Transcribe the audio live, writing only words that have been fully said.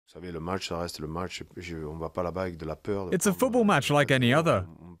It's a football match like any other.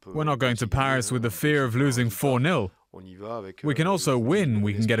 We're not going to Paris with the fear of losing 4-0. We can also win,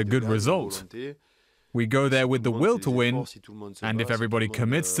 we can get a good result. We go there with the will to win, and if everybody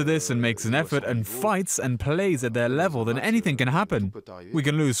commits to this and makes an effort and fights and plays at their level, then anything can happen. We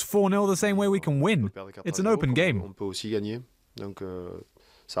can lose 4-0 the same way we can win. It's an open game.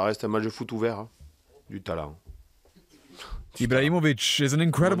 Ibrahimovic is an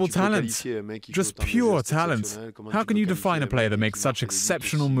incredible talent, just pure talent. How can you define a player that makes such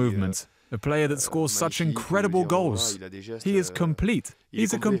exceptional movements? A player that scores such incredible goals. He is complete.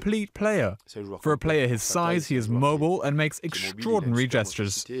 He's a complete player. For a player his size, he is mobile and makes extraordinary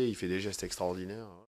gestures.